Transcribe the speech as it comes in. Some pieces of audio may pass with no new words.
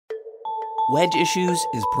Wedge Issues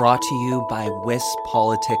is brought to you by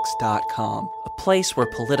WisPolitics.com, a place where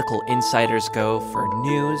political insiders go for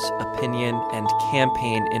news, opinion, and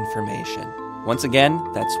campaign information. Once again,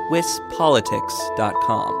 that's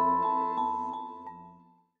WisPolitics.com.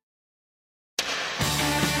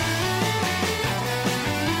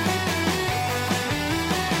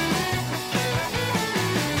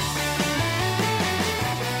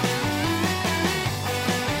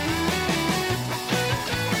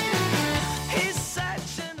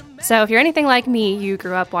 So if you're anything like me, you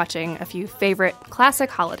grew up watching a few favorite classic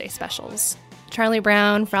holiday specials. Charlie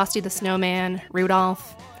Brown, Frosty the Snowman,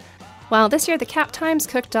 Rudolph. Well, this year the Cap Times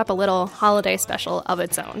cooked up a little holiday special of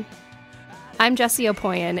its own. I'm Jessie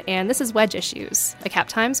Opoyan, and this is Wedge Issues, a Cap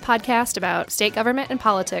Times podcast about state government and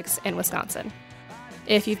politics in Wisconsin.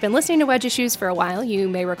 If you've been listening to Wedge Issues for a while, you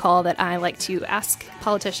may recall that I like to ask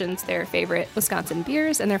politicians their favorite Wisconsin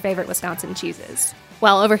beers and their favorite Wisconsin cheeses.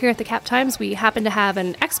 Well, over here at the Cap Times, we happen to have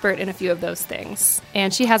an expert in a few of those things,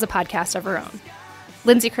 and she has a podcast of her own.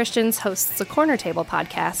 Lindsay Christians hosts a Corner Table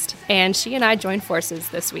podcast, and she and I joined forces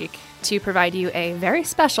this week to provide you a very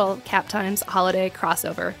special Cap Times holiday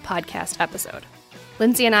crossover podcast episode.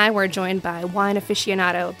 Lindsay and I were joined by wine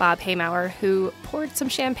aficionado Bob Haymauer, who poured some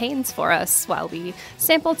champagnes for us while we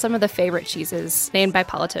sampled some of the favorite cheeses named by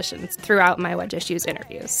politicians throughout my Wedge Issues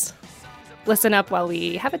interviews. Listen up while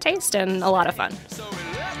we have a taste and a lot of fun.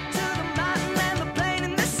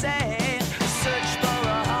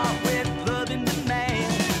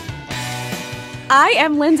 I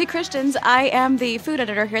am Lindsay Christians. I am the food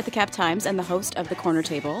editor here at the Cap Times and the host of the Corner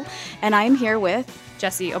Table. And I am here with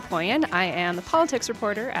Jessie Opoyan. I am the politics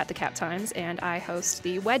reporter at the Cap Times, and I host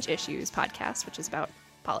the Wedge Issues podcast, which is about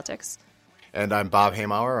politics. And I'm Bob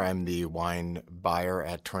Haymauer. I'm the wine buyer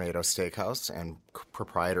at Tornado Steakhouse and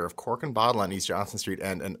proprietor of Cork and Bottle on East Johnson Street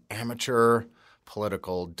and an amateur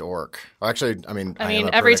political dork. Well, actually, I mean,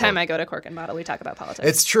 every time I go to Cork and Bottle, we talk about politics.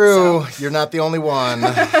 It's true. So. You're not the only one.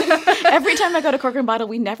 Every time I go to Cork and Bottle,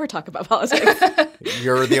 we never talk about politics.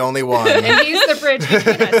 You're the only one. And he's the bridge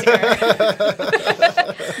between us here.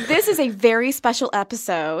 This is a very special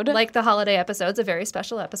episode. Like the holiday episode's a very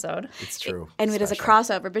special episode. It's true. And it is a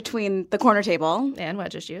crossover between the Corner Table and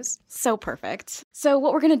Wedge Issues. So perfect. So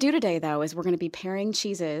what we're going to do today, though, is we're going to be pairing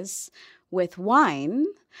cheeses with wine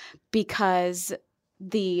because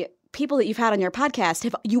the people that you've had on your podcast,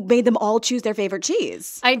 you made them all choose their favorite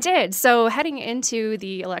cheese. I did. So heading into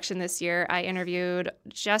the election this year, I interviewed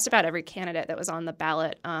just about every candidate that was on the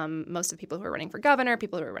ballot. Most of the people who were running for governor,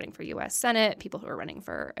 people who were running for U.S. Senate, people who were running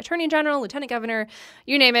for attorney general, lieutenant governor,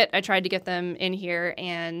 you name it. I tried to get them in here,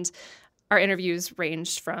 and our interviews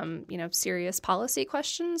ranged from, serious policy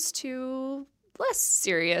questions to less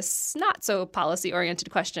serious, not so policy-oriented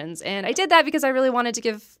questions. And I did that because I really wanted to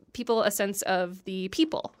give people a sense of the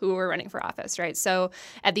people who were running for office, right? So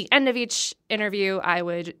at the end of each interview, I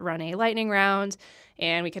would run a lightning round,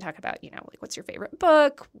 and we could talk about, what's your favorite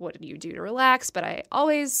book? What did you do to relax? But I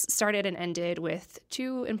always started and ended with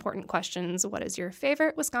two important questions. What is your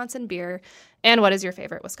favorite Wisconsin beer? And what is your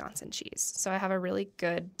favorite Wisconsin cheese? So I have a really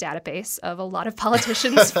good database of a lot of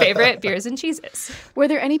politicians' favorite beers and cheeses. Were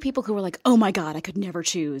there any people who were like, oh my God, I could never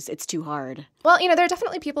choose. It's too hard? Well, there are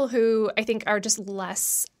definitely people who I think are just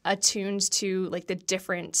less attuned to the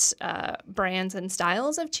different brands and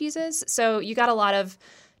styles of cheeses. So you got a lot of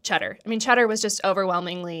cheddar. Cheddar was just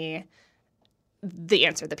overwhelmingly the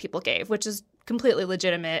answer that people gave, which is completely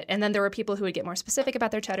legitimate. And then there were people who would get more specific about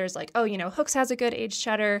their cheddars, like, Hooks has a good aged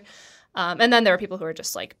cheddar. And then there were people who were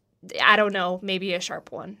just like, I don't know, maybe a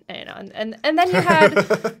sharp one. And then you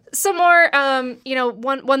had some more,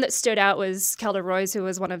 one that stood out was Kelda Roys, who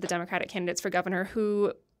was one of the Democratic candidates for governor,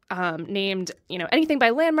 who named, anything by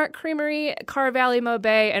Landmark Creamery, Carr Valley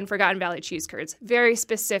Maubey, and Forgotten Valley Cheese Curds. Very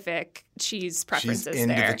specific cheese preferences there. She's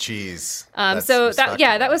into the cheese.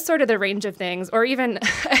 That was sort of the range of things. Or even,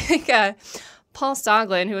 I think, Paul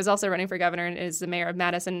Soglin, who was also running for governor and is the mayor of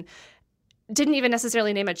Madison, didn't even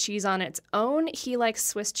necessarily name a cheese on its own. He likes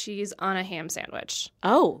Swiss cheese on a ham sandwich.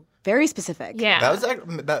 Oh, very specific. Yeah.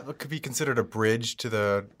 That could be considered a bridge to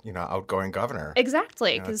the, outgoing governor.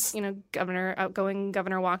 Exactly, because, outgoing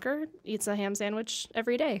Governor Walker eats a ham sandwich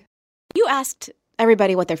every day. You asked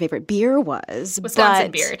everybody what their favorite beer was.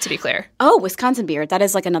 Wisconsin beer, to be clear. Oh, Wisconsin beer. That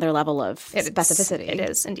is another level of specificity. It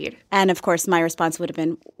is, indeed. And, of course, my response would have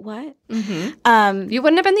been, what? Mm-hmm. You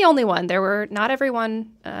wouldn't have been the only one. Not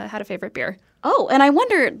everyone had a favorite beer. Oh, and I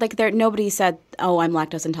wonder, nobody said, oh, I'm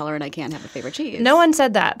lactose intolerant, I can't have a favorite cheese. No one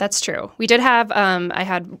said that. That's true. We did have, I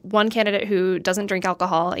had one candidate who doesn't drink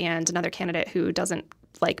alcohol and another candidate who doesn't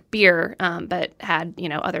like beer, but had,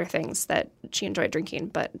 other things that she enjoyed drinking.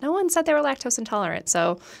 But no one said they were lactose intolerant.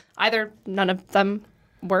 So either none of them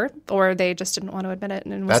were, or they just didn't want to admit it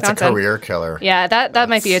in Wisconsin. That's a career killer. Yeah, that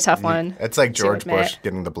might be a tough one. It's like George Bush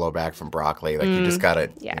getting the blowback from broccoli. Like you just got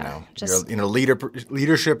to, you're in a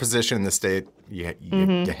leadership position in the state. You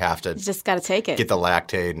have to. You just got to take it. Get the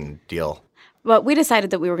lactate and deal. But we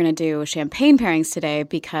decided that we were going to do champagne pairings today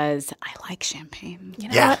because I like champagne. You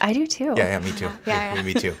know what? I do too. Yeah, me too.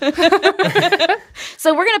 Me too.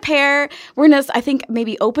 So we're going to pair, we're going to, I think,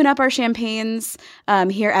 maybe open up our champagnes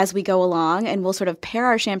here as we go along, and we'll sort of pair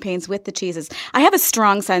our champagnes with the cheeses. I have a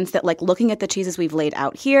strong sense that, like, looking at the cheeses we've laid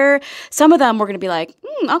out here, some of them we're going to be like,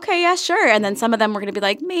 okay, yeah, sure. And then some of them we're going to be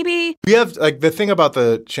like, maybe. We have, like, the thing about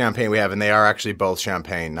the champagne we have, and they are actually both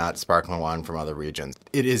champagne, not sparkling wine from other regions.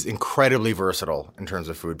 It is incredibly versatile in terms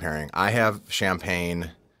of food pairing. I have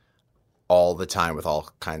champagne all the time with all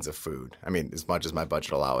kinds of food. I mean, as much as my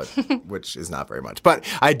budget allow it, which is not very much. But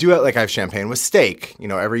I do I have champagne with steak.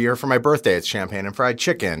 Every year for my birthday, it's champagne and fried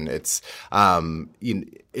chicken. It's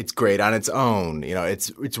it's great on its own.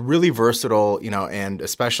 It's really versatile. And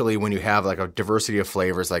especially when you have like a diversity of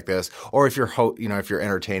flavors like this, or if you're if you're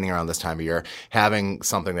entertaining around this time of year, having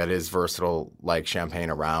something that is versatile like champagne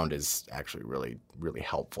around is actually really, really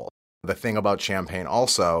helpful. The thing about champagne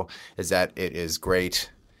also is that it is great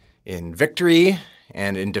in victory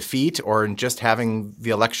and in defeat, or in just having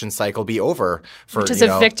the election cycle be over. Which is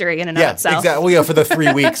a victory in and of itself. Exactly. For the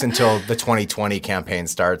 3 weeks until the 2020 campaign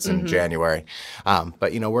starts in January.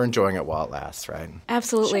 But, we're enjoying it while it lasts, right?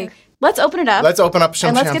 Absolutely. Sure. Let's open it up. Let's open up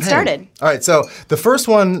some champagne. And let's get started. All right. So the first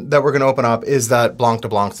one that we're going to open up is that Blanc de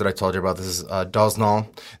Blancs that I told you about. This is Dosnon.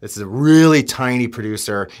 This is a really tiny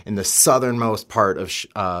producer in the southernmost part of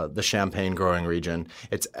the Champagne growing region.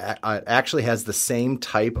 It actually has the same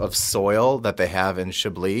type of soil that they have in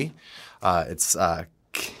Chablis. It's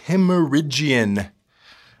Kimmeridgian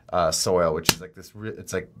soil, which is like this.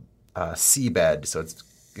 It's like seabed, so it's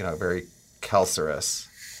very calcareous.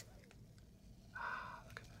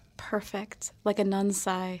 Perfect. Like a nun's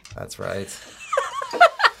sigh. That's right.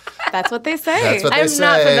 That's what they say. That's what they say.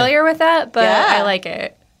 I'm not familiar with that, but I like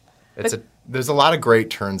it. There's a lot of great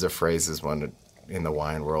turns of phrases in the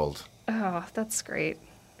wine world. Oh, that's great.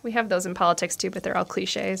 We have those in politics too, but they're all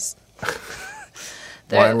cliches.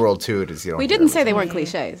 Wine world too. We didn't say they weren't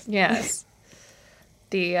cliches. Yes.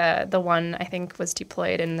 The one I think was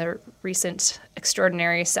deployed in the recent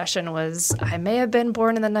extraordinary session was, I may have been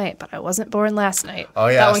born in the night, but I wasn't born last night. Oh,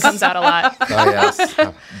 yes. That one comes out a lot. Oh, yes.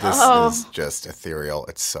 This is just ethereal.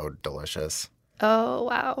 It's so delicious. Oh,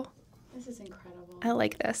 wow. This is incredible. I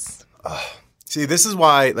like this. See, this is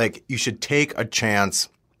why you should take a chance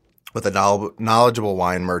with a knowledgeable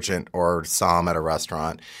wine merchant or somm at a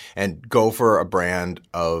restaurant and go for a brand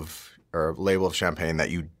or a label of champagne that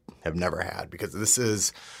you have never had, because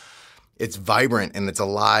it's vibrant and it's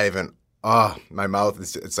alive, and my mouth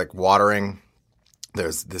it's like watering.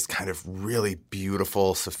 There's this kind of really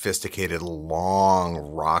beautiful, sophisticated, long,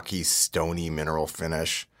 rocky, stony mineral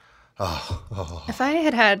finish. If I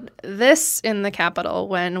had this in the Capitol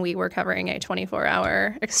when we were covering a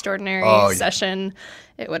 24-hour extraordinary session,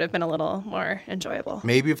 it would have been a little more enjoyable.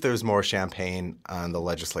 Maybe if there was more champagne on the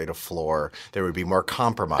legislative floor, there would be more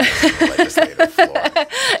compromise on the legislative floor.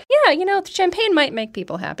 Yeah, champagne might make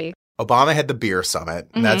people happy. Obama had the beer summit,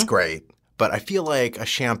 and that's great. But I feel like a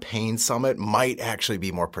champagne summit might actually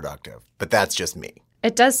be more productive. But that's just me.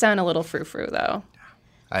 It does sound a little frou-frou, though.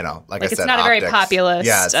 I know. Like I said, it's not optics. a very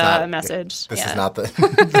populist message. This is not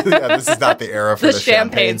the era for the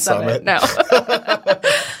champagne summit. No.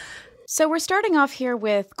 So we're starting off here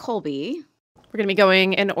with Colby. We're going to be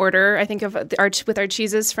going in order, I think, with our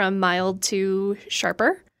cheeses from mild to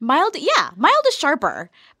sharper. Mild is sharper.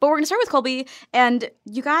 But we're going to start with Colby. And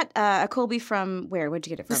you got a Colby from where? Where'd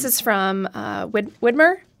you get it from? This is from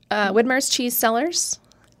Widmer, Widmer's Cheese Cellars.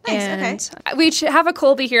 Nice, and we have a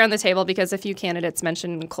Colby here on the table because a few candidates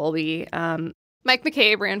mentioned Colby. Mike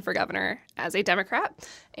McCabe ran for governor as a Democrat,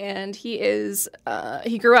 and he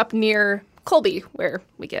grew up near Colby, where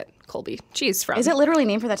we get Colby cheese from. Is it literally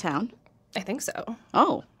named for the town? I think so.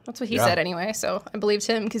 Oh. That's what he said anyway, so I believed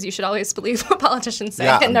him, because you should always believe what politicians say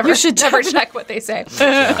and never check what they say.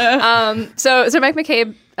 So Mike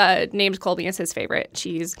McCabe named Colby as his favorite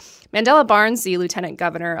cheese. Mandela Barnes, the lieutenant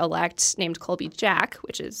governor-elect, named Colby Jack,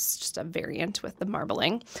 which is just a variant with the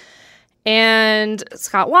marbling. And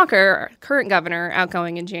Scott Walker, our current governor,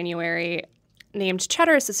 outgoing in January, named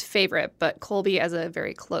Cheddar as his favorite, but Colby as a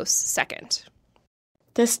very close second.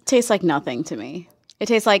 This tastes like nothing to me. It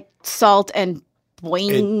tastes like salt and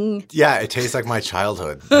boing. It tastes like my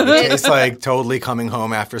childhood. It tastes like totally coming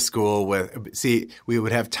home after school with. See, we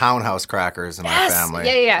would have Townhouse crackers in my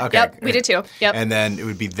family. Yeah. Okay. Yep, we did too. Yep. And then it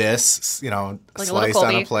would be this, Like a little sliced on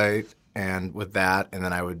a Colby. plate, and with that, and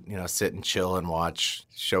then I would, sit and chill and watch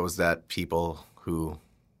shows that people who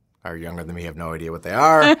are younger than me have no idea what they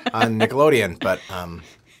are on Nickelodeon, but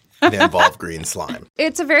they involve green slime.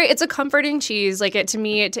 It's a comforting cheese. Like to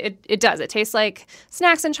me, it does. It tastes like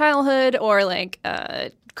snacks in childhood, or like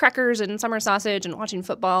crackers and summer sausage and watching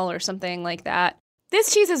football or something like that.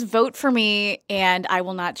 This cheese is vote for me, and I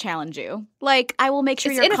will not challenge you. Like, I will make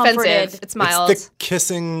sure It's you're inoffensive. comforted. It's mild. It's the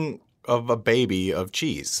kissing of a baby of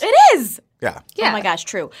cheese. It is. Yeah. Yeah. Oh my gosh,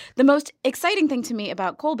 true. The most exciting thing to me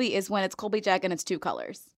about Colby is when it's Colby Jack and it's 2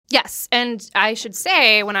 colors. Yes, and I should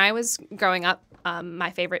say, when I was growing up, my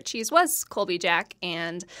favorite cheese was Colby Jack,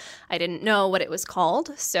 and I didn't know what it was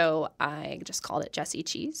called, so I just called it Jessie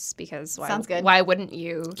cheese because Sounds good. Why wouldn't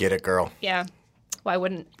you? Get it, girl. Yeah, why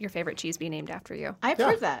wouldn't your favorite cheese be named after you? I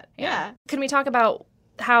approve that. Yeah. Can we talk about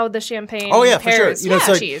how the champagne Oh, yeah, for sure. pairs It's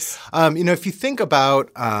like, cheese? if you think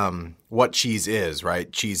about what cheese is,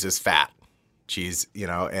 right? Cheese is fat. Cheese, and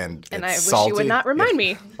And it's I wish salty. you would not remind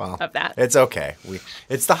me Well, of that. It's okay.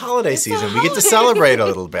 It's the holiday season. We get to celebrate a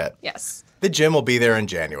little bit. Yes. The gym will be there in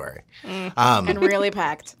January. And really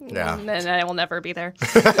packed. Yeah, And I will never be there.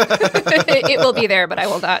 It will be there, but I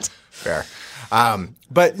will not. fair.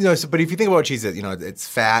 But if you think about cheese, it's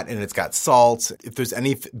fat and it's got salt. If there's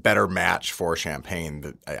any better match for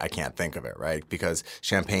champagne, I can't think of it, right? Because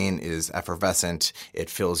champagne is effervescent. It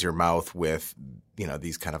fills your mouth with,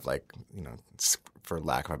 these kind of like, for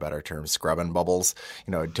lack of a better term, scrubbing bubbles,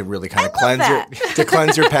 to really kind of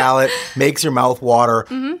cleanse your palate, makes your mouth water,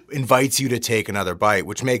 invites you to take another bite,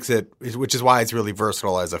 which is why it's really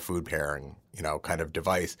versatile as a food pairing, kind of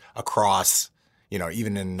device across,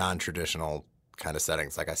 even in non-traditional kind of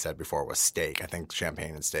settings. Like I said before, with steak, I think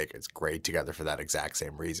champagne and steak is great together for that exact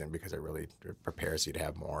same reason, because it really prepares you to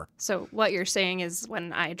have more. So what you're saying is,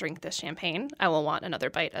 when I drink this champagne, I will want another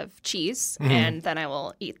bite of cheese, and then I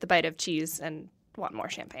will eat the bite of cheese and want more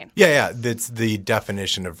champagne. Yeah. That's the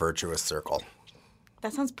definition of virtuous circle.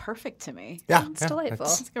 That sounds perfect to me. Yeah. It's delightful.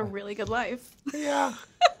 It's like a really good life. Yeah.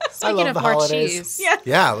 Speaking of more cheese,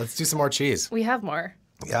 Yeah, let's do some more cheese. we have more.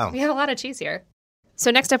 Yeah. We have a lot of cheese here. So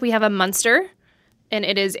next up we have a Munster, and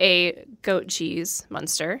it is a goat cheese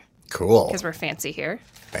Munster, Cool. because we're fancy here.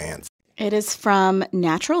 Fans. It is from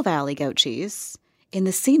Natural Valley Goat Cheese in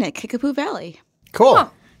the scenic Kickapoo Valley. Cool. Huh.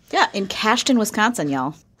 Yeah, in Cashton, Wisconsin,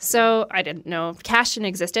 y'all. So I didn't know Cashton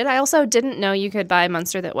existed. I also didn't know you could buy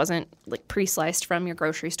Munster that wasn't like pre-sliced from your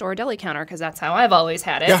grocery store deli counter, because that's how I've always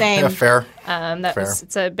had it. Yeah, Same. yeah, fair.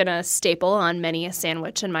 It's been a staple on many a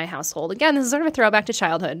sandwich in my household. Again, this is sort of a throwback to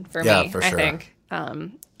childhood for Yeah, me, for I sure. think.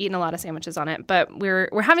 Eating a lot of sandwiches on it. But we're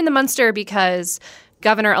having the Munster because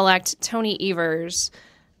Governor-elect Tony Evers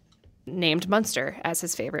named Munster as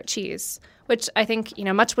his favorite cheese, which I think,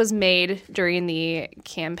 much was made during the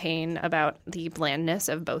campaign about the blandness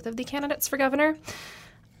of both of the candidates for governor.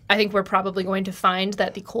 I think we're probably going to find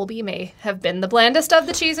that the Colby may have been the blandest of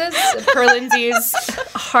the cheeses, per Lindsay's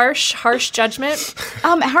harsh judgment.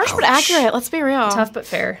 Harsh but accurate, let's be real. Tough but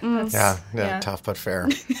fair. Yeah, tough but fair.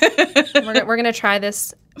 We're gonna try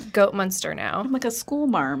this goat Munster now. I'm like a school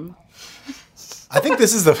marm. I think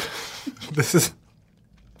this is the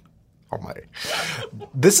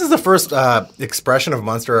first expression of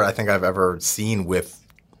Munster I think I've ever seen with,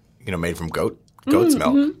 made from goat's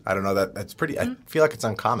milk. I don't know, that's pretty. I feel like it's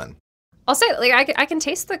uncommon. I'll say, I can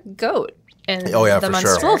taste the goat in Oh, yeah, the for Munster.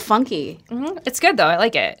 sure. It's a little funky. It's good though. I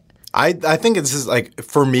like it. I think this is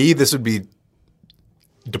for me, this would be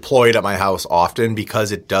deployed at my house often,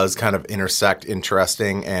 because it does kind of intersect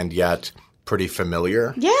interesting and yet pretty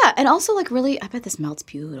familiar. Yeah, and also really, I bet this melts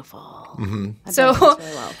beautiful. So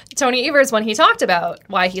Tony Evers, when he talked about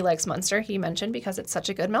why he likes Munster, he mentioned because it's such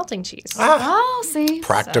a good melting cheese. Oh, see.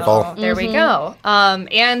 Practical. So there we go.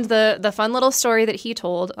 And the fun little story that he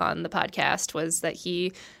told on the podcast was that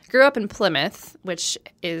he grew up in Plymouth, which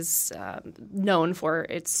is known for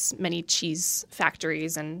its many cheese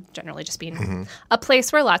factories and generally just being a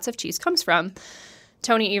place where lots of cheese comes from.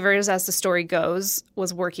 Tony Evers, as the story goes,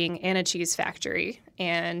 was working in a cheese factory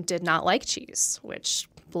and did not like cheese, which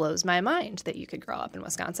blows my mind that you could grow up in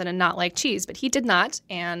Wisconsin and not like cheese. But he did not.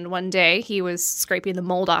 And one day he was scraping the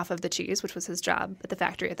mold off of the cheese, which was his job at the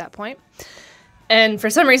factory at that point. And for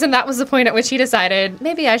some reason, that was the point at which he decided,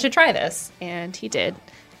 maybe I should try this. And he did.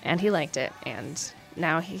 And he liked it. And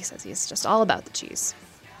now he says he's just all about the cheese.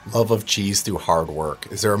 Love of cheese through hard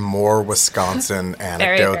work. Is there a more Wisconsin Very,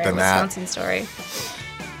 anecdote very than that? Wisconsin story.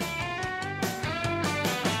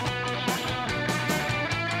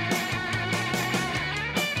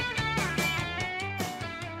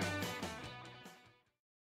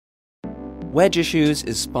 Wedge Issues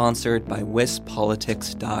is sponsored by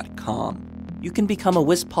WisPolitics.com. You can become a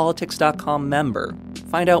WisPolitics.com member.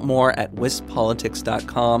 Find out more at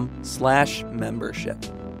WisPolitics.com/membership.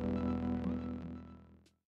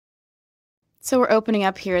 So we're opening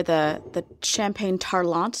up here the Champagne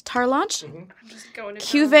Tarlant. Going to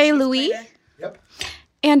Cuvée Louis. Yep.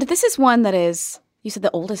 And this is one that is, you said,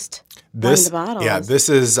 the oldest wine in the bottle. Yeah, this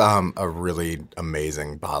is a really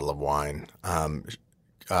amazing bottle of wine.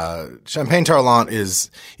 Champagne Tarlant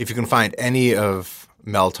is, if you can find any of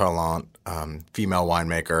Mel Tarlant, female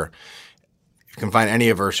winemaker, if you can find any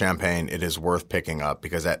of her champagne, it is worth picking up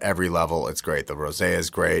because at every level it's great. The rosé is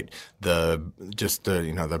great. The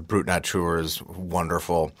Brut Nature is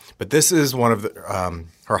wonderful. But this is one of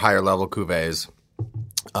her higher level cuvées,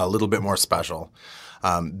 a little bit more special.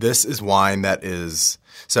 This is wine that is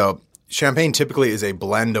 – so champagne typically is a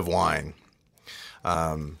blend of wine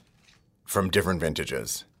from different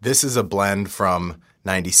vintages. This is a blend from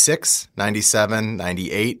 96, 97,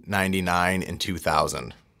 98, 99, and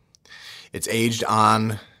 2000. It's aged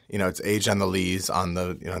on the lees, on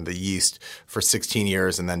the yeast for 16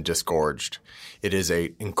 years and then disgorged. It is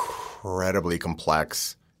a incredibly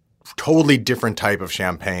complex, totally different type of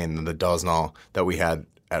champagne than the Dosnan that we had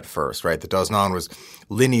at first, right? The Dosnan was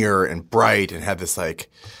linear and bright and had this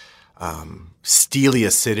steely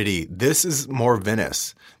acidity. This is more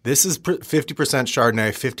vinous. This is 50% Chardonnay,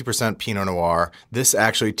 50% Pinot Noir. This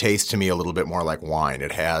actually tastes to me a little bit more like wine.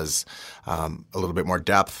 It has a little bit more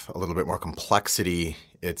depth, a little bit more complexity.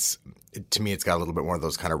 To me, it's got a little bit more of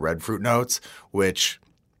those kind of red fruit notes, which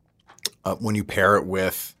when you pair it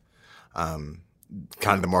with kind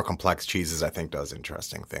of the more complex cheeses, I think does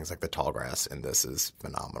interesting things. Like the tallgrass in this is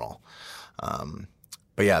phenomenal.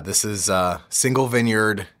 But yeah, this is single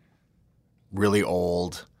vineyard, really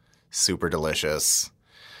old, super delicious.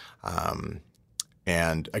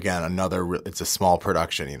 And again, it's a small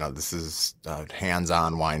production. This is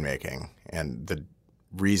hands-on winemaking, and the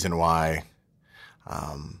reason why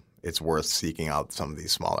it's worth seeking out some of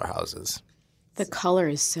these smaller houses. The color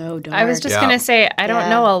is so dark. I was just going to say, I don't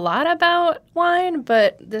know a lot about wine,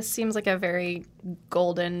 but this seems like a very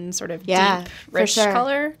golden, sort of deep, rich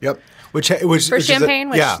color. Yep. Which for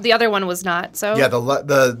champagne, which the other one was not. So yeah,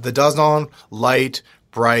 the Dosnan, light,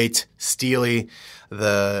 bright, steely.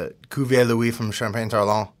 The Cuvée Louis from Champagne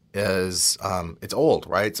Tarlant is it's old,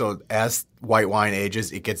 right? So as white wine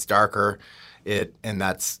ages, it gets darker. And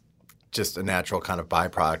that's just a natural kind of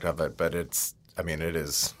byproduct of it. But it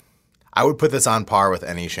is. I would put this on par with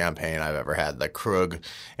any champagne I've ever had, like Krug,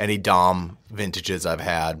 any Dom vintages I've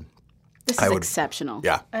had. This is exceptional.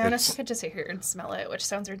 Yeah. I honestly could just sit here and smell it, which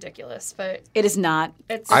sounds ridiculous, but it is not.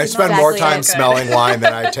 I spend more time smelling wine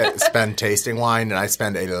than I spend tasting wine, and I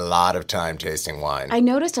spend a lot of time tasting wine. I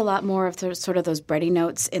noticed a lot more of sort of those bready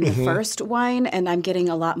notes in the first wine, and I'm getting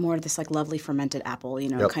a lot more of this like lovely fermented apple,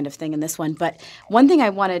 kind of thing in this one. But one thing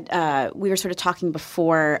I wanted, we were sort of talking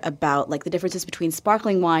before about like the differences between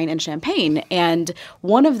sparkling wine and champagne, and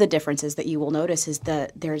one of the differences that you will notice is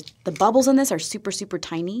the bubbles in this are super, super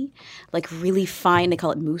tiny. Like really fine. They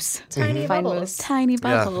call it mousse. Tiny bubbles. Mousse. Tiny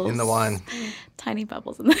bubbles. Yeah, in the wine. Tiny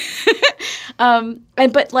bubbles in the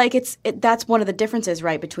but like that's one of the differences,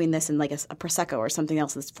 right, between this and like a Prosecco or something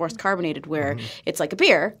else that's forced carbonated, where it's like a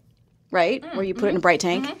beer, right, where you put it in a bright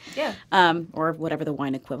tank, or whatever the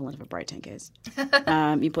wine equivalent of a bright tank is.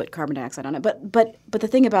 You put carbon dioxide on it, but the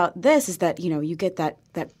thing about this is that you get that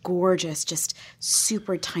gorgeous, just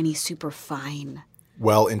super tiny, super fine.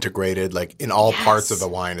 Well integrated, like in all parts of the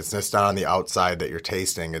wine. It's just not on the outside that you're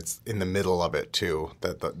tasting; it's in the middle of it too.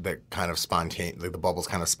 That kind of the bubbles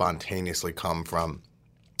kind of spontaneously come from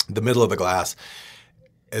the middle of the glass,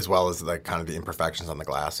 as well as the kind of the imperfections on the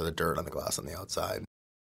glass or the dirt on the glass on the outside.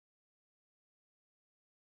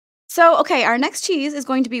 So, okay, our next cheese is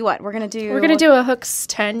going to be what? We're going to do a Hooks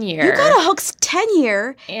 10-year. You got a Hooks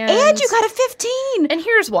 10-year, and you got a 15. And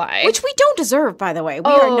here's why. Which we don't deserve, by the way. We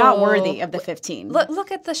are not worthy of the 15.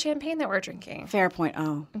 Look at the champagne that we're drinking. Fair point.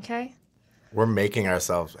 Oh. Okay. We're making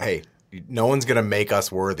ourselves, hey, no one's going to make us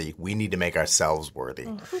worthy. We need to make ourselves worthy.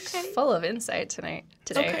 Okay. Full of insight today,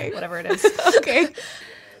 whatever it is. Okay.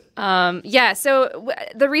 So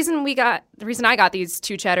the reason I got these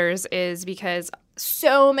two cheddars is because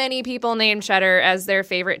so many people named cheddar as their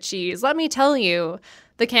favorite cheese. Let me tell you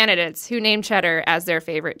the candidates who named cheddar as their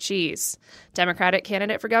favorite cheese. Democratic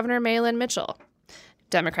candidate for governor Mahlon Mitchell.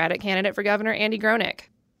 Democratic candidate for governor Andy Gronick.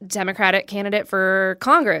 Democratic candidate for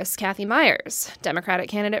Congress Kathy Myers. Democratic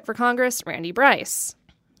candidate for Congress Randy Bryce.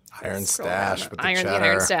 Iron Scroll Stash down. with the The cheddar.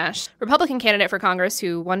 Iron Stash. Republican candidate for Congress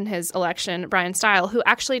who won his election, Brian Stile, who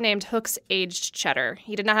actually named Hooks aged cheddar.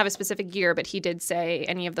 He did not have a specific year, but he did say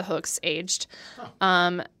any of the Hooks aged.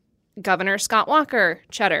 Governor Scott Walker,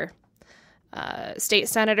 cheddar. State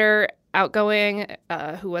Senator outgoing,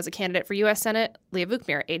 who was a candidate for U.S. Senate, Leah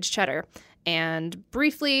Vukmir, aged cheddar. And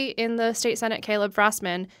briefly in the state Senate, Caleb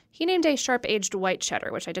Frostman, he named a sharp-aged white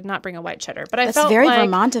cheddar, which I did not bring a white cheddar. But I That's felt very like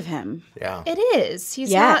Vermont of him. Yeah. it is. He's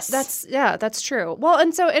Yes. not. That's true. Well,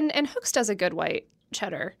 and so and Hooks does a good white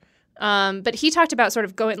cheddar. But he talked about sort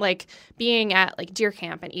of going like being at like deer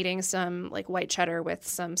camp and eating some like white cheddar with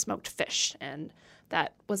some smoked fish, and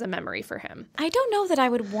that was a memory for him. I don't know that I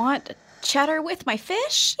would want cheddar with my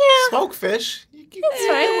fish. Smoked fish. That's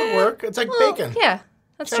fine. It would work. It's like Well, bacon. Yeah,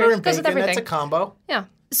 that's Cheddar true. and Goes with bacon. That's everything. a combo. Yeah.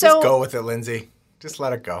 Just So go with it, Lindsay. Just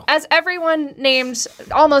let it go. as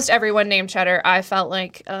almost everyone named cheddar, I felt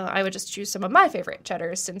like I would just choose some of my favorite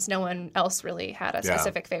cheddars since no one else really had a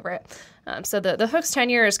specific favorite. So the Hooks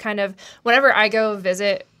tenure is kind of whenever I go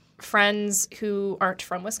visit friends who aren't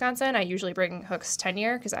from Wisconsin, I usually bring Hooks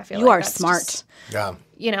tenure because I feel You like are that's smart. just, Yeah.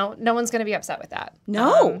 no one's going to be upset with that.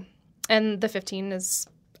 No. And the 15 is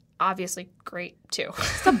obviously great too.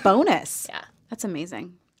 It's a bonus. Yeah. That's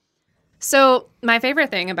amazing. So my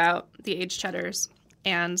favorite thing about the aged cheddars,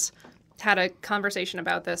 and had a conversation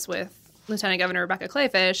about this with Lieutenant Governor Rebecca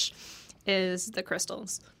Clayfish, is the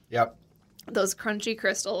crystals. Yep. Those crunchy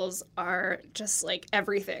crystals are just like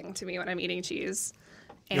everything to me when I'm eating cheese.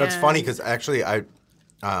 You know, it's funny because actually I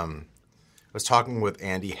was talking with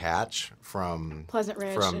Andy Hatch from Pleasant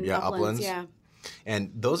Ridge from and Uplands. Yeah.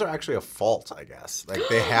 And those are actually a fault, I guess. Like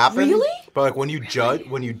they happen. Really? But like when you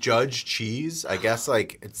judge cheese, I guess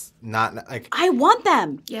like it's not like I want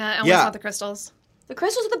them. Yeah, I almost Yeah. want the crystals. The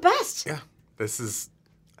crystals are the best. yeah, this is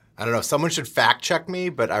I don't know. Someone should fact check me,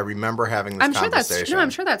 but I remember having this I'm sure conversation. I'm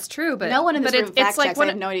sure that's true, but No one in this room it's fact like checks. one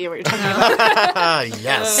I have no idea what you're talking about.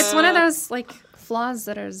 Yes. it's one of those like flaws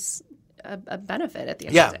that is a benefit at the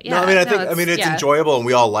end Yeah. of the day. No, I mean it's enjoyable and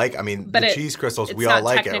we all like. I mean, But the cheese crystals, it's we all not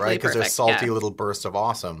like it, technically right? Because they're perfect, salty yeah. little bursts of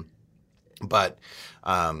awesome. But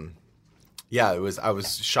yeah, I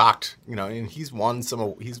was shocked, and he's won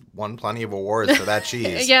plenty of awards for that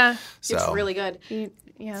cheese. Yeah. So It's really good.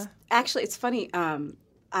 Yeah. Actually, it's funny.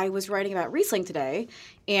 I was writing about Riesling today,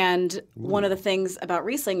 and one of the things about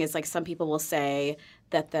Riesling is like some people will say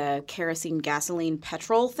that the kerosene, gasoline,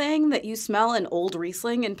 petrol thing that you smell in old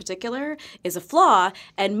Riesling in particular is a flaw,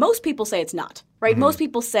 and most people say it's not, right? Most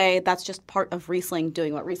people say that's just part of Riesling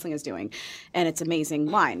doing what Riesling is doing, and it's amazing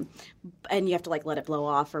wine. And you have to like let it blow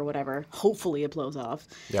off or whatever. Hopefully it blows off.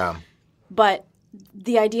 yeah. But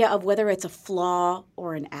the idea of whether it's a flaw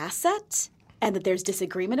or an asset and that there's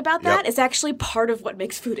disagreement about that Yep. is actually part of what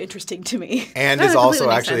makes food interesting to me. And No, is it also completely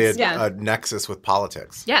makes actually sense. Yeah. a nexus with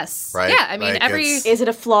politics. Yes. Right? Yeah. I mean, Like, every it's- Is it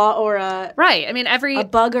a flaw or a right. I mean, every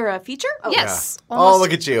bug or a feature? Oh, yes. Yeah. Almost- Oh,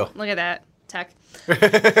 look at you. Look at that tech.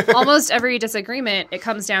 Almost every disagreement, it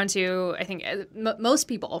comes down to, I think, most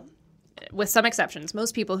people, with some exceptions,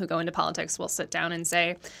 most people who go into politics will sit down and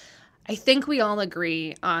say, I think we all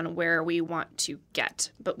agree on where we want to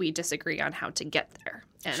get, but we disagree on how to get there.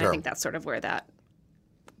 And Sure. I think that's sort of where that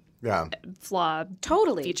Yeah. flaw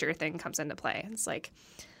Totally. feature thing comes into play. It's like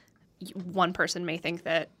one person may think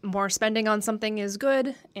that more spending on something is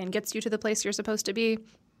good and gets you to the place you're supposed to be.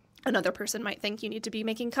 Another person might think you need to be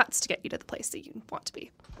making cuts to get you to the place that you want to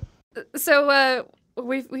be. So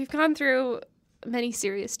we've gone through many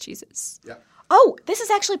serious cheeses. Yeah. Oh, this is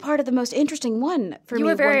actually part of the most interesting one for me. You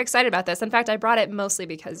were very One- excited about this. In fact, I brought it mostly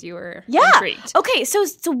because you were Yeah. intrigued. Okay, so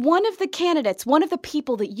one of the candidates, one of the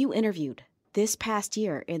people that you interviewed this past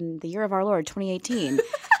year in the year of our Lord 2018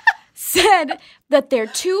 said that their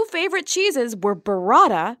two favorite cheeses were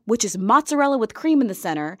burrata, which is mozzarella with cream in the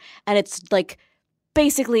center, and it's like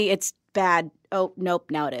basically it's bad. Oh, nope,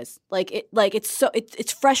 now it is.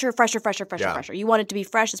 It's fresher. Yeah. You want it to be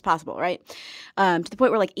fresh as possible, right? To the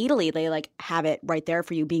point where like Italy, they like have it right there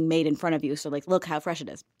for you being made in front of you. So like look how fresh it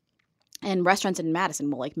is. And restaurants in Madison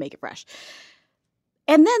will like make it fresh.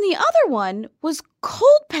 And then the other one was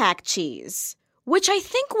cold pack cheese, which I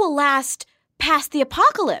think will last past the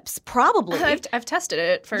apocalypse, probably. I've tested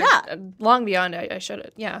it for Yeah. long beyond I should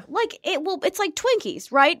have. Yeah. Like it will. It's like Twinkies,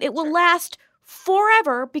 right? It will last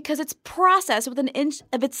forever because it's processed with an inch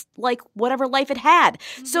of its like whatever life it had.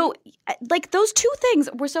 So like those two things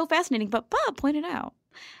were so fascinating. But Bob pointed out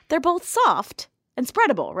they're both soft and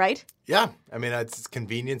spreadable, right? Yeah. I mean, it's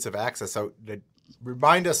convenience of access. So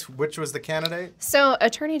remind us, which was the candidate? So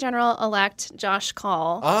Attorney General-elect Josh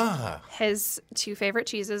Kaul, his two favorite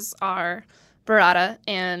cheeses are burrata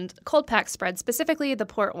and cold pack spread, specifically the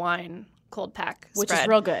port wine cold pack Which spread. is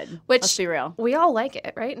real good. Which Let's be real. We all like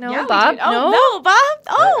it, right? No, Yeah, we Bob? did. Oh, no? Bob?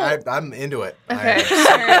 Oh. I'm into it. Okay.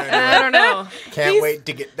 I I don't know. can't wait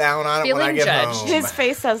to get down on it when I Feeling get judged. home. His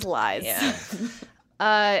face says lies.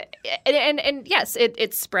 Yeah. And yes,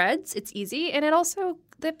 it spreads. It's easy, and it also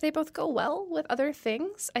they both go well with other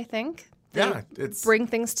things. I think. Yeah, it's Bring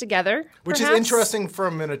things together, which perhaps. is interesting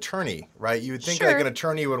from an attorney, right? You would think like Sure. an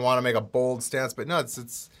attorney would want to make a bold stance, but no,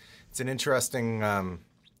 it's an interesting, an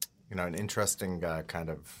interesting kind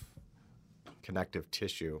of connective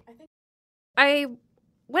tissue. I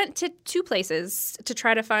went to 2 places to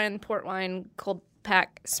try to find port wine cold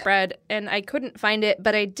pack spread, and I couldn't find it,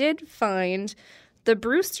 but I did find the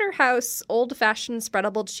Brewster House old-fashioned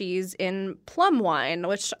spreadable cheese in plum wine,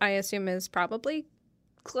 which I assume is probably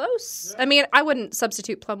close. I mean, I wouldn't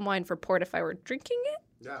substitute plum wine for port if I were drinking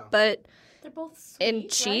it, Yeah. but They're both sweet, in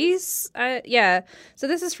cheese, yeah. So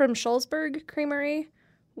this is from Schulzberg Creamery,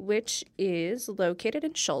 which is located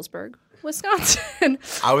in Schulzberg, Wisconsin.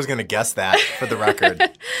 I was going to guess that for the record.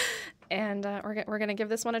 And we're gonna give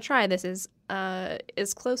this one a try. This is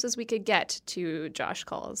as close as we could get to Josh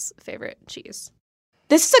Call's favorite cheese.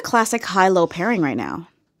 This is a classic high-low pairing right now.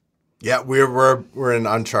 Yeah, we're in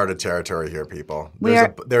uncharted territory here, people.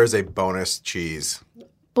 There's a bonus cheese.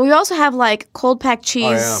 But we also have like cold packed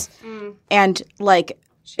cheese and like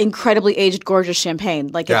incredibly aged, gorgeous champagne.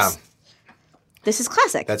 Like this is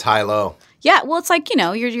classic. That's high-low. Yeah, well, it's like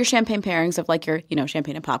your champagne pairings of like your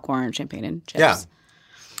champagne and popcorn, champagne and chips.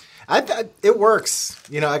 Yeah, it works.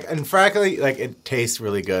 And frankly, like it tastes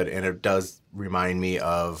really good, and it does remind me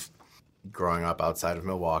of growing up outside of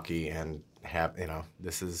Milwaukee and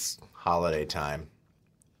this is holiday time.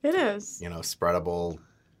 It is. Spreadable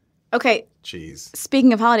Okay. cheese.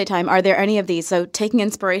 Speaking of holiday time, are there any of these? So taking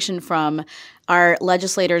inspiration from our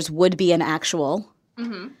legislators would be an actual,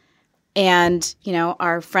 and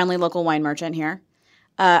our friendly local wine merchant here.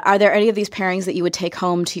 Are there any of these pairings that you would take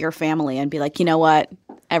home to your family and be like, you know what,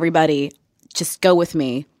 everybody, just go with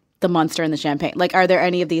me, the Munster and the champagne? Like, are there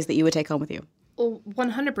any of these that you would take home with you? Well,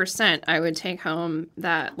 100%, I would take home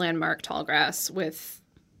that landmark tallgrass with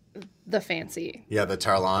the fancy. Yeah, the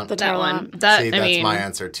Tarlant. That one. See, that's my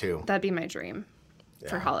answer too. That'd be my dream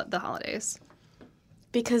for the holidays.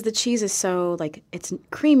 Because the cheese is so like it's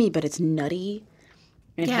creamy, but it's nutty.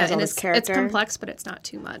 And it has all this character. It's complex, but it's not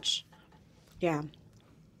too much. Yeah,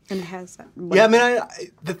 and it has. Yeah, I mean,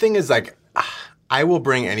 the thing is, like, I will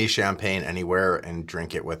bring any champagne anywhere and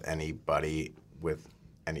drink it with anybody with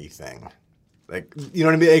anything. Like, you know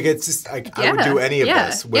what I mean? Like, it's just like I would do any of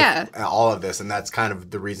this with all of this, and that's kind of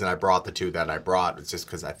the reason I brought the 2 that I brought. It's just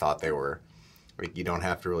because I thought they were like you don't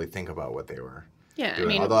have to really think about what they were. Yeah, doing.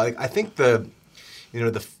 I mean, although I think the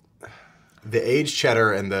aged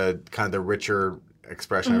cheddar and the kind of the richer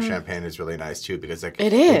expression of champagne is really nice too, because like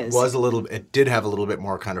it is. It did have a little bit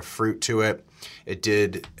more kind of fruit to it. It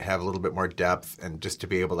did have a little bit more depth, and just to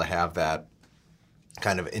be able to have that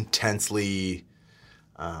kind of intensely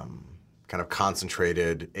kind of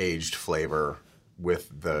concentrated aged flavor with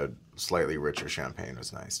the slightly richer champagne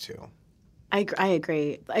was nice too. I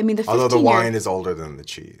agree. I mean, although the wine is older than the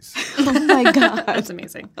cheese. Oh my god, that's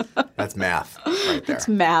amazing. That's math right there. It's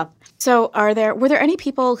math. So, were there any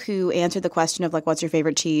people who answered the question of like, what's your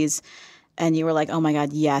favorite cheese? And you were like, oh my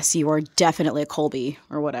god, yes, you are definitely a Colby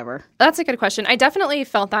or whatever. That's a good question. I definitely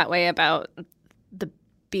felt that way about the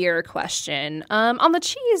beer question. On the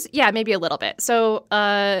cheese, yeah, maybe a little bit. So,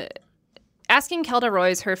 asking Kelda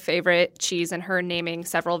Roy's her favorite cheese and her naming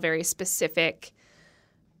several very specific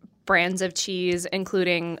brands of cheese,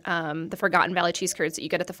 including the Forgotten Valley cheese curds that you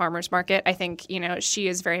get at the farmer's market. I think, she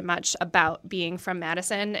is very much about being from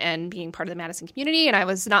Madison and being part of the Madison community, and I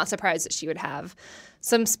was not surprised that she would have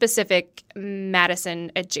some specific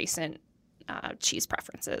Madison-adjacent cheese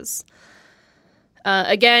preferences.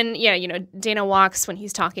 Again, Dana walks when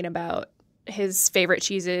he's talking about his favorite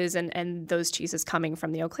cheeses and those cheeses coming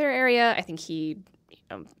from the Eau Claire area. I think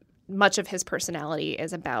much of his personality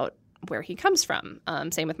is about where he comes from.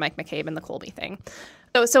 Same with Mike McCabe and the Colby thing.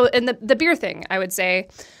 So in the beer thing, I would say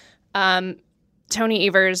Tony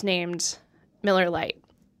Evers named Miller Lite.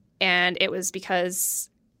 And it was because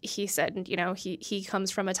he said, he comes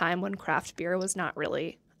from a time when craft beer was not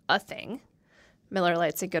really a thing. Miller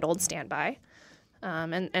Lite's a good old standby.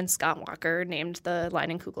 And Scott Walker named the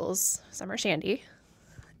Leinenkugel's Summer Shandy.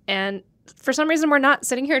 And for some reason, we're not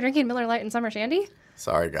sitting here drinking Miller Lite and Summer Shandy.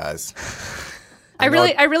 Sorry, guys. I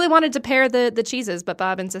really wanted to pair the cheeses, but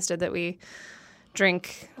Bob insisted that we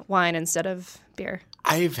drink wine instead of beer.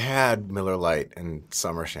 I've had Miller Lite and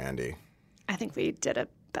Summer Shandy. I think we did a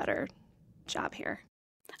better job here.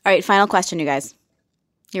 All right, final question, you guys.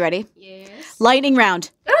 You ready? Yes. Lightning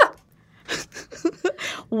round.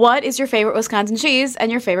 What is your favorite Wisconsin cheese and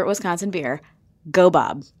your favorite Wisconsin beer? Go,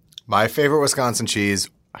 Bob. My favorite Wisconsin cheese,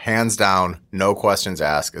 hands down, no questions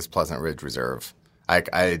asked, is Pleasant Ridge Reserve. I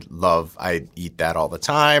eat that all the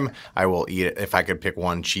time. I will eat it. If I could pick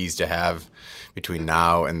one cheese to have between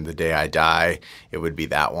now and the day I die, it would be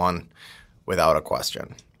that one without a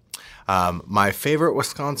question. My favorite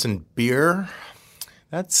Wisconsin beer,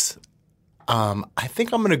 I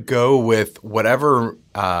think I'm going to go with whatever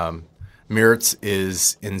Meerts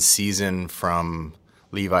is in season from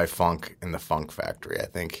Levi Funk in the Funk Factory. I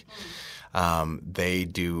think they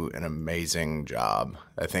do an amazing job.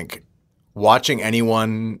 I think watching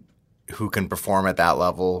anyone who can perform at that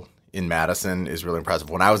level in Madison is really impressive.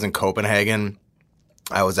 When I was in Copenhagen,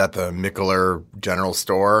 I was at the Mikkeller General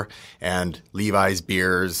Store, and Levi's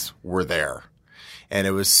beers were there. And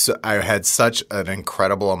I had such an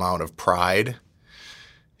incredible amount of pride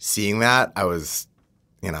seeing that. I was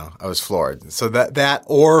floored. So that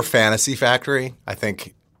or Fantasy Factory, I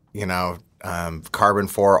think, Carbon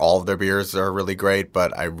 4, all of their beers are really great,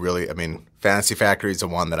 but Fantasy Factory is the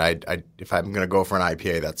one that if I'm going to go for an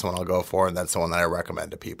IPA, that's the one I'll go for, and that's the one that I recommend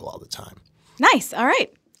to people all the time. Nice. All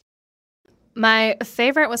right. My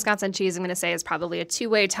favorite Wisconsin cheese, I'm going to say, is probably a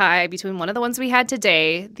two-way tie between one of the ones we had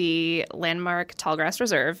today, the Landmark Tallgrass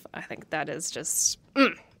Reserve. I think that is just,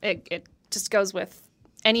 it just goes with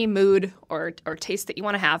any mood or taste that you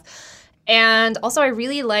want to have. And also, I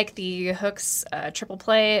really like the Hooks triple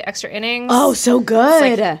play extra innings. Oh, so good.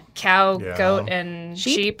 It's like cow, goat, and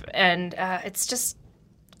sheep. And it's just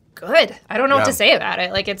good. I don't know what to say about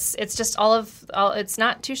it. Like, it's just all it's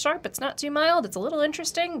not too sharp. It's not too mild. It's a little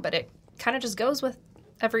interesting, but it kind of just goes with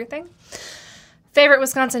everything. Favorite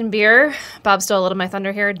Wisconsin beer? Bob stole a little of my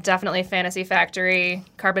thunder here. Definitely Fantasy Factory,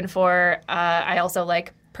 Carbon 4. I also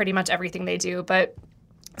like pretty much everything they do, but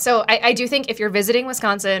so I do think if you're visiting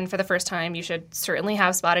Wisconsin for the first time, you should certainly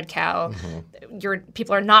have Spotted Cow. Mm-hmm.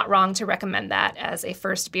 People are not wrong to recommend that as a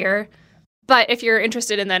first beer. But if you're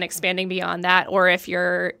interested in then expanding beyond that, or if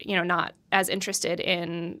you're, not as interested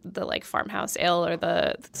in the like farmhouse ale or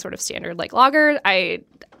the sort of standard like lager,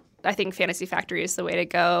 I think Fantasy Factory is the way to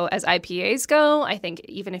go as IPAs go. I think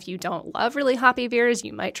even if you don't love really hoppy beers,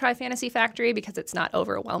 you might try Fantasy Factory because it's not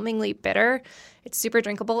overwhelmingly bitter. It's super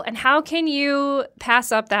drinkable. And how can you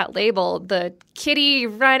pass up that label? The kitty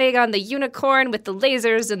riding on the unicorn with the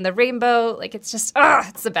lasers and the rainbow. Like, it's just,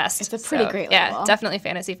 it's the best. It's a pretty great label. Yeah, definitely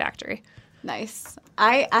Fantasy Factory. Nice.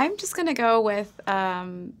 I'm just going to go with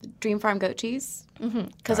Dream Farm goat cheese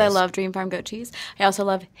because I love Dream Farm goat cheese. I also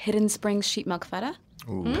love Hidden Springs sheep milk feta.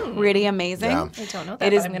 Pretty amazing. Yeah. I don't know that,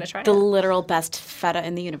 but I'm going to try it. It is the literal best feta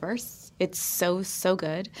in the universe. It's so, so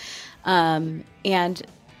good. And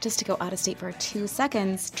just to go out of state for 2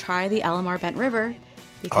 seconds, try the Alamar Bent River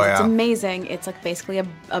because it's amazing. It's like basically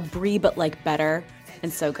a brie, but like better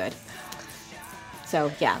and so good.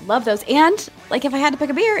 So, yeah, love those. And, like, if I had to pick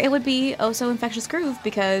a beer, it would be Oh So Infectious Groove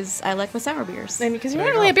because I like my sour beers. And because you're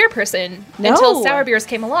not really a beer person until sour beers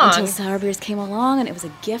came along. Until sour beers came along, and it was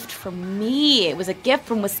a gift from me. It was a gift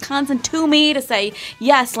from Wisconsin to me to say,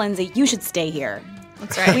 yes, Lindsay, you should stay here.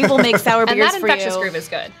 That's right. We will make sour beers for you. And that Infectious Groove is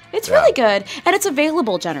good. It's really good. And it's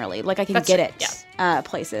available generally. Like, I can get it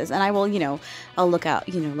places. And I will, I'll look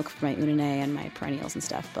for my Unane and my perennials and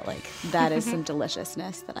stuff. But, like, that is some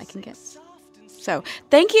deliciousness that I can get. So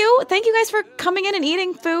thank you. Thank you guys for coming in and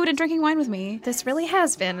eating food and drinking wine with me. This really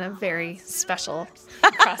has been a very special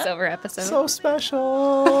crossover episode. So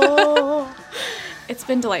special. It's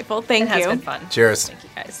been delightful. Thank you. It has been fun. Cheers. Thank you,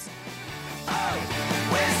 guys.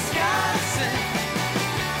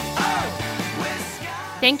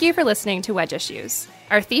 Thank you for listening to Wedge Issues.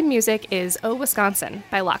 Our theme music is Oh Wisconsin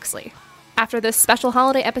by Loxley. After this special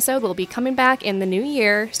holiday episode, we'll be coming back in the new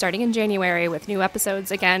year, starting in January, with new episodes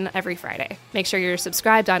again every Friday. Make sure you're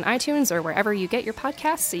subscribed on iTunes or wherever you get your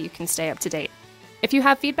podcasts so you can stay up to date. If you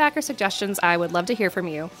have feedback or suggestions, I would love to hear from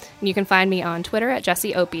you. And you can find me on Twitter at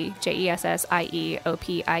Jessie Opie,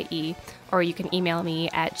 JessieOpie, or you can email me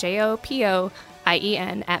at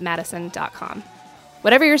jopoien@madison.com.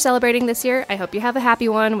 Whatever you're celebrating this year, I hope you have a happy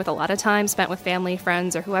one with a lot of time spent with family,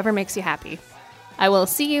 friends, or whoever makes you happy. I will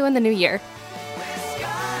see you in the new year.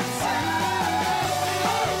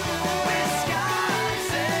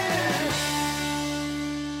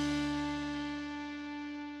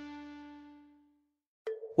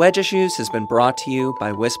 Wedge Issues has been brought to you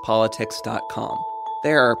by WisPolitics.com.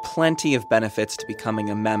 There are plenty of benefits to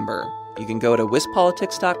becoming a member. You can go to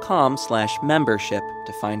WisPolitics.com/membership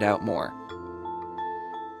to find out more.